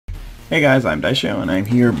Hey guys, I'm Izdaisho, and I'm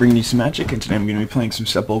here bringing you some magic, and today I'm going to be playing some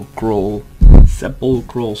Sepulchral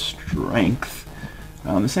Strength.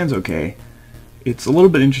 This hand's okay. It's a little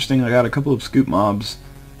bit interesting. I got a couple of scoop mobs,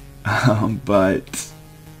 and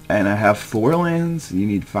I have 4 lands. You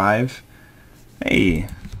need 5. Hey,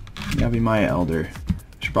 Yavimaya Elder.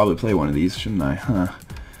 Should probably play one of these, shouldn't I? Huh.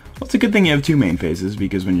 Well, it's a good thing you have 2 main phases,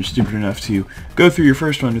 because when you're stupid enough to go through your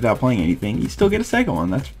first one without playing anything, you still get a second one.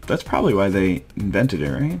 That's probably why they invented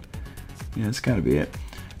it, right? Yeah, that's gotta be it.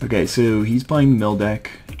 Okay, so he's playing the mill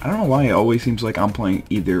deck. I don't know why it always seems like I'm playing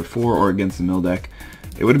either for or against the mill deck.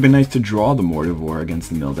 It would have been nice to draw the Mortivore against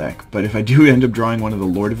the mill deck, but if I do end up drawing one of the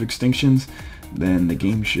Lord of Extinctions, then the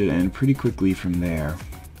game should end pretty quickly from there.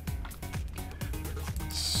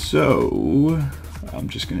 So, I'm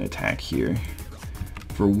just gonna attack here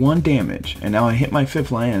for 1 damage, and now I hit my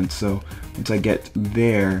 5th land, so once I get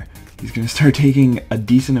there, he's going to start taking a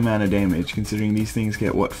decent amount of damage, considering these things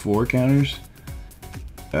get, what, 4 counters?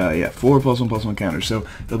 Yeah, 4 +1/+1 counters, so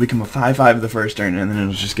they'll become a 5/5 the first turn, and then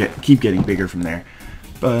it'll just keep getting bigger from there.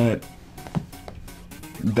 But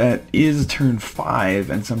that is turn 5,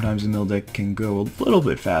 and sometimes the mill deck can go a little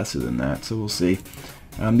bit faster than that, so we'll see.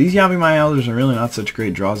 These Yavimaya Elders are really not such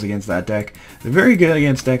great draws against that deck. They're very good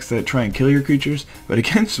against decks that try and kill your creatures, but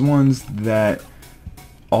against ones that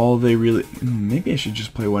all they really... Maybe I should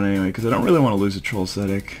just play one anyway, because I don't really want to lose a Troll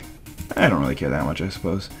Ascetic. I don't really care that much, I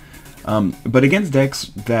suppose. But against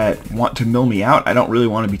decks that want to mill me out, I don't really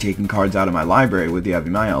want to be taking cards out of my library with the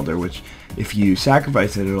Yavimaya Elder, which if you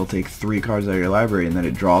sacrifice it, it'll take 3 cards out of your library, and then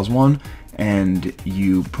it draws 1, and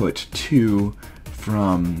you put 2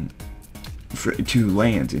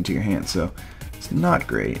 lands into your hand, so it's not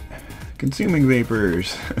great. Consuming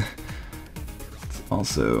Vapors. It's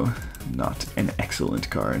also not an excellent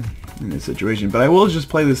card in this situation, but I will just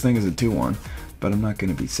play this thing as a 2/1, but I'm not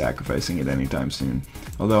going to be sacrificing it anytime soon.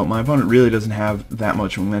 Although my opponent really doesn't have that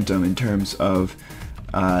much momentum in terms of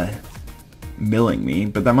milling me,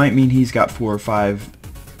 but that might mean he's got 4 or 5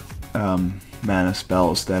 mana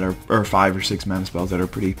spells that are, or 5 or 6 mana spells that are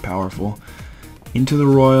pretty powerful. Into the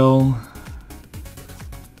Royal,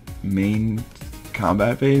 main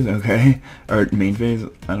combat phase, okay, or main phase.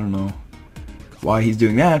 I don't know why he's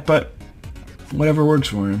doing that, but whatever works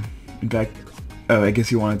for him. In fact, oh, I guess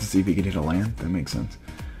he wanted to see if he could hit a land. That makes sense.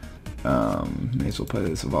 May as well play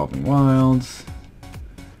this Evolving Wilds,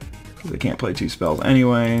 because I can't play 2 spells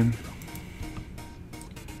anyway.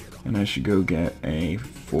 And I should go get a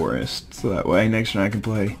Forest, so that way next turn I can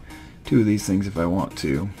play 2 of these things if I want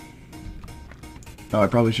to. Oh, I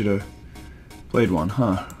probably should have played one,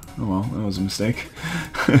 huh? Oh well, that was a mistake.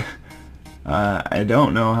 I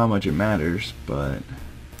don't know how much it matters, but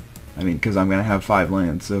I mean, because I'm going to have 5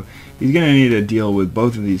 lands, so he's going to need to deal with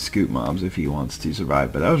both of these scoop mobs if he wants to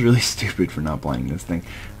survive. But that was really stupid for not playing this thing.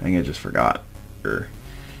 I think I just forgot. I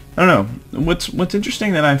don't know. What's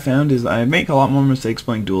interesting that I found is I make a lot more mistakes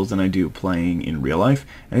playing duels than I do playing in real life.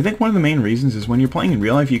 And I think one of the main reasons is when you're playing in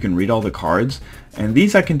real life, you can read all the cards. And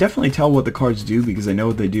these I can definitely tell what the cards do because I know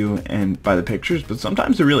what they do and by the pictures. But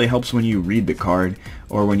sometimes it really helps when you read the card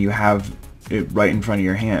or when you have it right in front of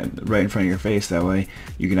your hand, right in front of your face. That way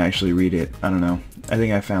you can actually read it. I don't know. I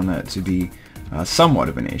think I found that to be somewhat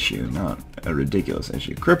of an issue, not a ridiculous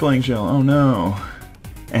issue. Crippling Shell. Oh no.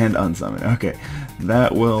 And unsummon. Okay,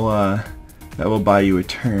 that will buy you a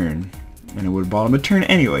turn, and it would have bought him a turn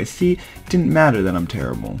anyway. See, it didn't matter that I'm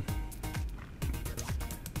terrible,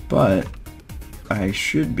 but I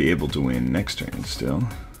should be able to win next turn still,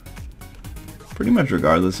 pretty much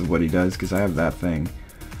regardless of what he does, because I have that thing.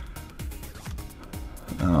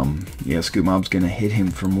 Yeah, Scoop Mob's gonna hit him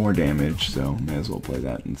for more damage, so may as well play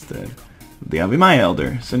that instead. The Yavimaya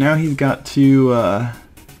Elder. So now he's got to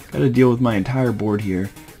deal with my entire board here.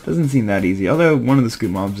 Doesn't seem that easy, although one of the scoop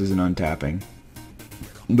mobs isn't untapping.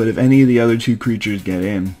 But if any of the other 2 creatures get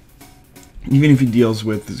in, even if he deals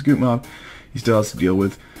with the scoop mob, he still has to deal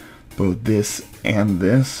with both this and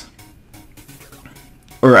this.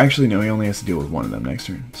 Or actually, no, he only has to deal with one of them next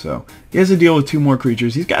turn. So he has to deal with 2 more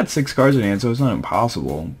creatures. He's got 6 cards in hand, so it's not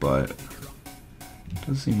impossible, but it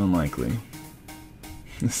does seem unlikely.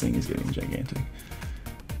 This thing is getting gigantic.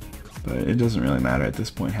 But it doesn't really matter at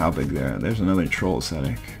this point how big they are. There's another Troll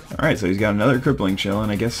Ascetic. Alright, so he's got another Crippling Shell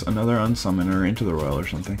and I guess another Unsummon or Into the Royal or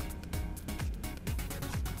something.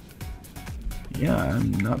 Yeah,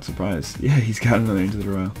 I'm not surprised. Yeah, he's got another Into the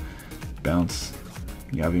Royal. Bounce.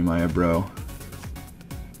 Yavimaya bro.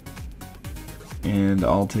 And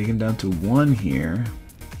I'll take him down to 1 here,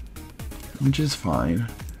 which is fine.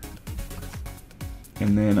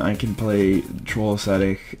 And then I can play Troll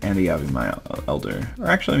Ascetic and a Yavimaya Elder. Or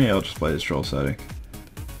actually, maybe I'll just play this Troll Ascetic.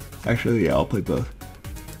 Actually, yeah, I'll play both.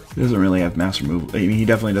 He doesn't really have mass removal. I mean, he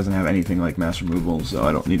definitely doesn't have anything like mass removal, so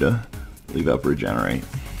I don't need to leave up regenerate.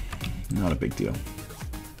 Not a big deal.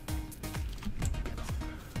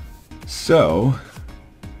 So,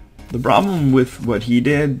 the problem with what he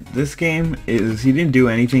did this game is he didn't do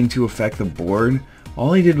anything to affect the board.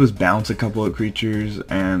 All he did was bounce a couple of creatures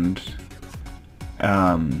and,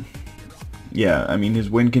 yeah, I mean, his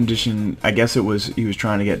win condition, I guess it was, he was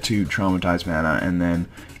trying to get 2 traumatized mana and then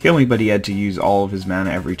kill me, but he had to use all of his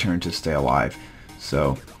mana every turn to stay alive.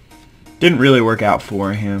 So, didn't really work out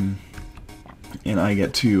for him. And I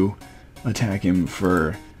get to attack him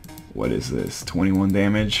for, what is this, 21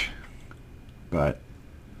 damage? But,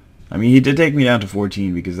 I mean, he did take me down to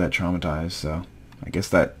 14 because that traumatized, so I guess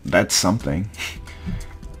that's something.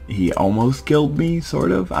 He almost killed me,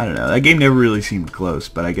 sort of. I don't know. That game never really seemed close,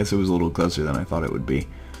 but I guess it was a little closer than I thought it would be.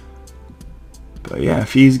 But yeah,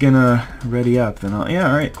 if he's gonna ready up, then yeah,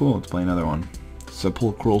 alright, cool. Let's play another one.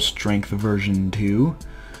 Sepulchral Strength version 2.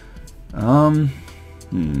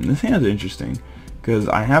 This hand's interesting, because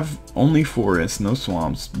I have only forests, no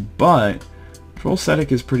swamps, but Troll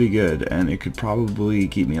Ascetic is pretty good, and it could probably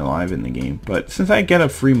keep me alive in the game. But since I get a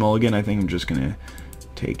free mulligan, I think I'm just gonna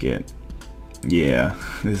take it. Yeah,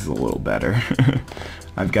 this is a little better.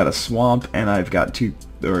 I've got a swamp, and I've got 2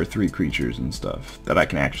 or 3 creatures and stuff that I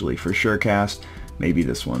can actually for sure cast. Maybe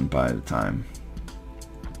this one by the time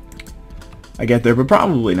I get there, but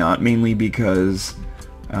probably not, mainly because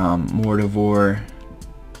Mordivore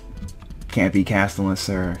can't be cast unless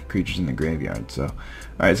there are creatures in the graveyard. So,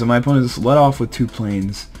 alright, so my opponent is let off with 2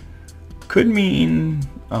 planes. Could mean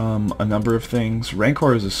a number of things.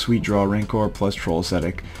 Rancor is a sweet draw. Rancor plus Troll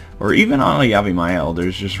Ascetic, or even on a Yavimaya Elder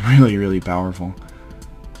is just really, really powerful.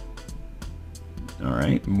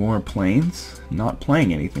 Alright, more planes. Not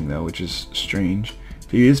playing anything though, which is strange.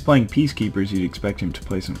 If he is playing Peacekeepers, you'd expect him to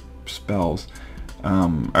play some spells.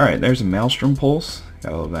 Alright, there's a Maelstrom Pulse.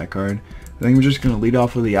 Gotta love that card. I think we're just going to lead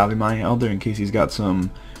off with the Yavimaya Elder in case he's got some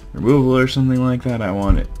removal or something like that. I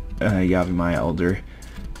want Yavimaya Elder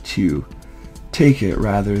to take it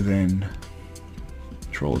rather than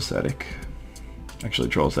Troll Ascetic. Actually,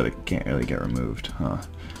 Troll Ascetic can't really get removed, huh?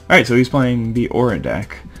 Alright, so he's playing the Aura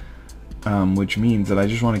deck, which means that I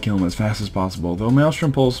just want to kill him as fast as possible, though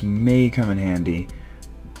Maelstrom Pulse may come in handy,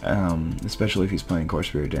 especially if he's playing Core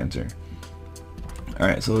Spirit Dancer.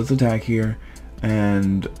 Alright, so let's attack here.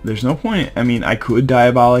 And there's no point, I mean, I could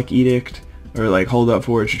Diabolic Edict, or like hold up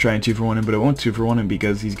for it to try and 2-for-1 him, but it won't 2-for-1 him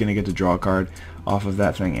because he's going to get to draw a card off of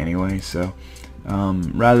that thing anyway, so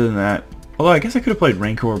rather than that, although I guess I could have played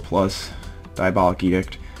Rancor plus Diabolic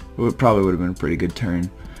Edict, it probably would have been a pretty good turn,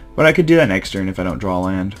 but I could do that next turn if I don't draw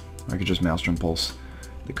land, or I could just Maelstrom Pulse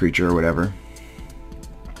the creature or whatever.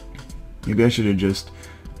 Maybe I should have just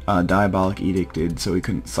Diabolic Edicted so he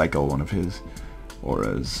couldn't cycle one of his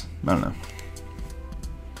auras, I don't know.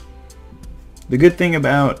 The good thing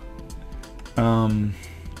about, okay,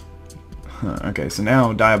 so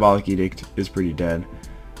now Diabolic Edict is pretty dead.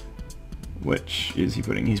 Which is he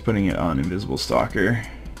putting? He's putting it on Invisible Stalker.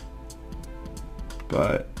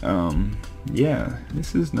 But, yeah,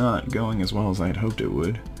 this is not going as well as I had hoped it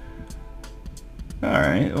would.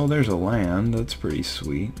 Alright, well there's a land, that's pretty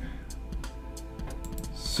sweet.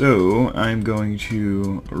 So, I'm going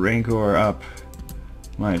to Rancor up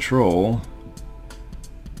my Troll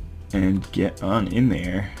and get on in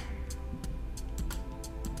there.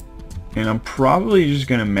 And I'm probably just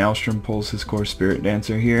going to Maelstrom Pulse his Core Spirit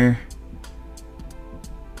Dancer here.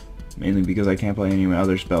 Mainly because I can't play any of my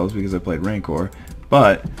other spells because I played Rancor.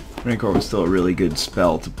 But Rancor was still a really good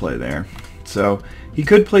spell to play there. So he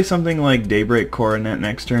could play something like Daybreak Coronet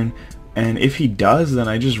next turn. And if he does, then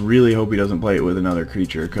I just really hope he doesn't play it with another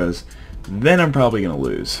creature, because then I'm probably going to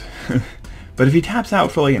lose. But if he taps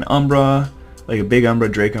out for like an Umbra, like a big Umbra,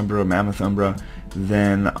 Drake Umbra, Mammoth Umbra,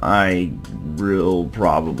 then I will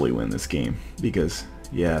probably win this game. Because,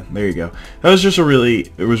 yeah, there you go. That was just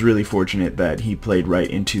it was really fortunate that he played right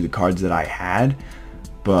into the cards that I had.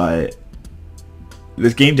 But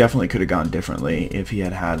this game definitely could have gone differently if he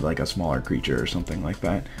had had like a smaller creature or something like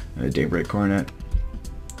that, and a Daybreak Coronet.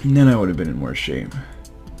 And then I would have been in worse shape.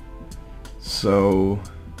 So,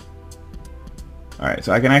 alright,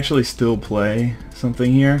 so I can actually still play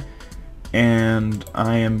something here. And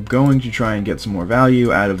I am going to try and get some more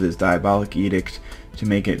value out of this Diabolic Edict to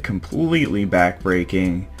make it completely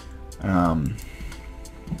backbreaking.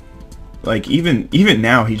 Like even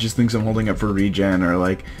now he just thinks I'm holding up for regen or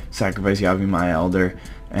like sacrifice Yavimaya Elder,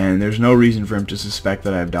 and there's no reason for him to suspect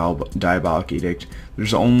that I have Diabolic Edict.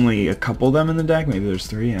 There's only a couple of them in the deck, maybe there's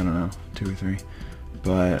 3, I don't know, 2 or 3.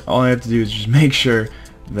 But all I have to do is just make sure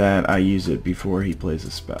that I use it before he plays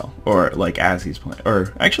a spell, or like as he's playing,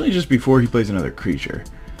 or actually just before he plays another creature.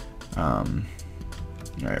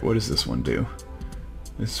 Alright, what does this one do?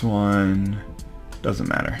 This one doesn't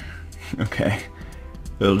matter. Okay,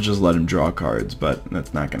 it'll just let him draw cards, but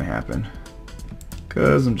that's not gonna happen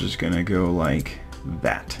because I'm just gonna go like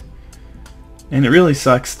that. And it really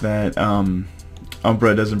sucks that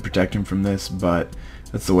Umbra doesn't protect him from this, but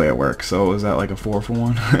that's the way it works. So is that like a 4 for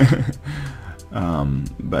 1?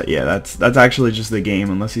 But yeah, that's actually just the game,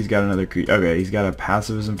 unless he's got another creature. Okay, he's got a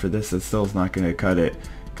pacifism for this. That still is not going to cut it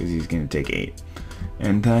because he's going to take 8.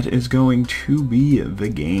 And that is going to be the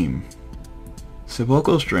game.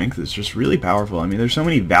 Sepulchral Strength is just really powerful. I mean, there's so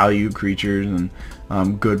many value creatures and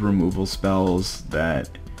good removal spells that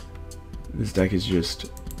this deck is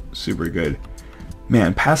just super good.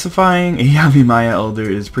 Man, pacifying a Yavimaya Elder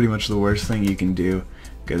is pretty much the worst thing you can do.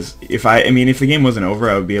 Because if the game wasn't over,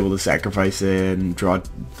 I would be able to sacrifice it and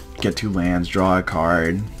get 2 lands, draw a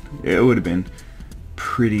card. It would have been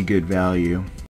pretty good value.